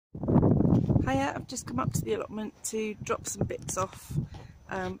Hiya, I've just come up to the allotment to drop some bits off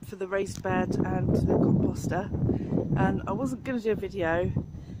for the raised bed and the composter, and I wasn't going to do a video,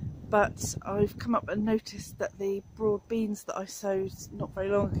 but I've come up and noticed that the broad beans that I sowed not very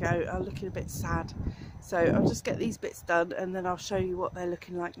long ago are looking a bit sad, so I'll just get these bits done and then I'll show you what they're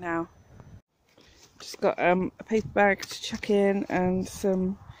looking like now. Just got a paper bag to chuck in and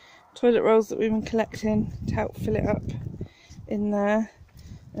some toilet rolls that we've been collecting to help fill it up in there.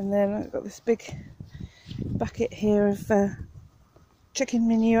 And then I've got this big bucket here of chicken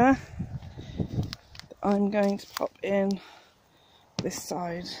manure that I'm going to pop in this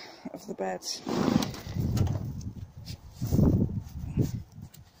side of the bed.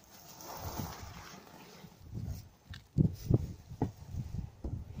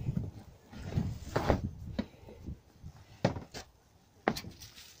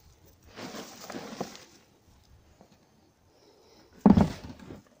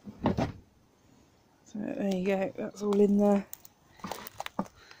 So there you go, that's all in there. Look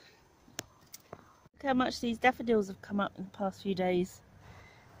how much these daffodils have come up in the past few days.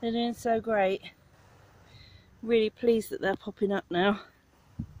 They're doing so great. Really pleased that they're popping up now.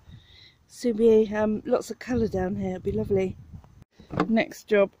 Soon be lots of colour down here, it'll be lovely. Next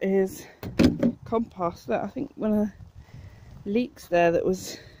job is compost. Look, I think one of the leeks there that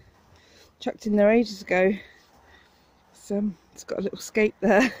was chucked in there ages ago, it's got a little scape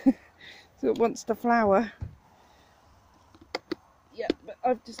there. So it wants to flower. Yeah, but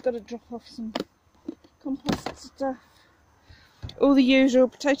I've just got to drop off some compost stuff. All the usual: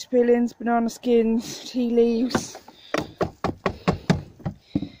 potato peelings, banana skins, tea leaves.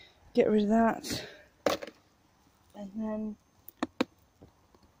 Get rid of that. And then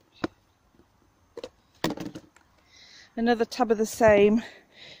another tub of the same,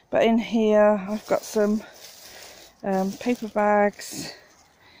 but in here I've got some paper bags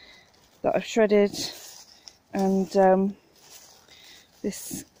that I've shredded, and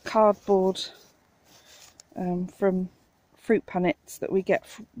this cardboard from fruit punnets that we get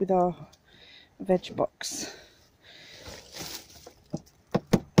with our veg box.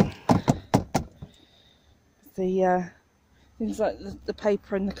 The things like the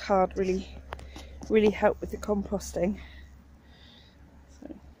paper and the card really help with the composting.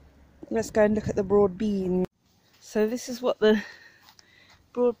 So let's go and look at the broad beans. So this is what the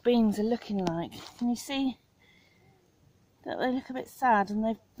broad beans are looking like. Can you see that they look a bit sad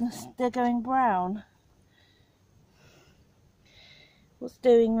and they're going brown? What's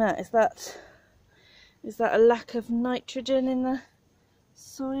doing that? Is that a lack of nitrogen in the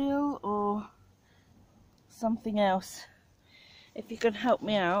soil or something else? If you can help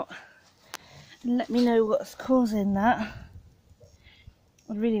me out and let me know what's causing that,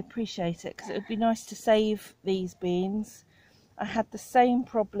 I'd really appreciate it, because it would be nice to save these beans. I had the same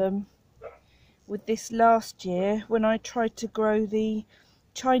problem with this last year when I tried to grow the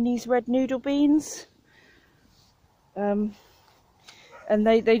Chinese red noodle beans, and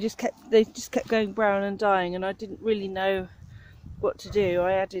they just kept going brown and dying, and I didn't really know what to do.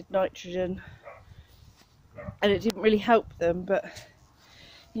 I added nitrogen and it didn't really help them, but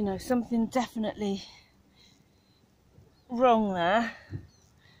you know, something definitely wrong there.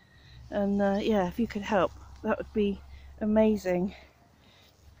 And yeah, if you could help, that would be amazing.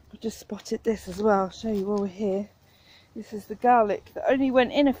 I've just spotted this as well. I'll show you while we're here. This is the garlic that only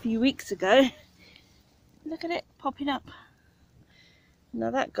went in a few weeks ago. Look at it popping up.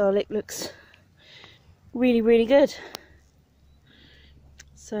 Now that garlic looks really good.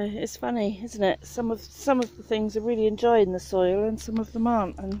 So it's funny, isn't it? Some of the things are really enjoying the soil and some of them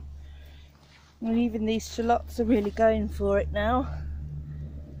aren't, and even these shallots are really going for it now.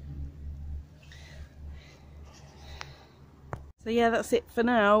 So yeah, that's it for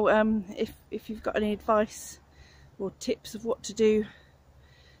now. If you've got any advice or tips of what to do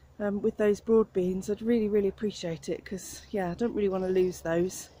with those broad beans, I'd really appreciate it, because yeah, I don't really want to lose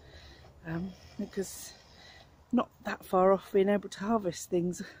those, because not that far off being able to harvest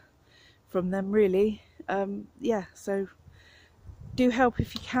things from them really. Yeah, so do help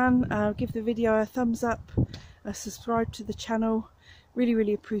if you can. Give the video a thumbs up, subscribe to the channel,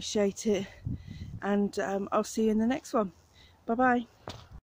 really appreciate it, and I'll see you in the next one. Bye bye.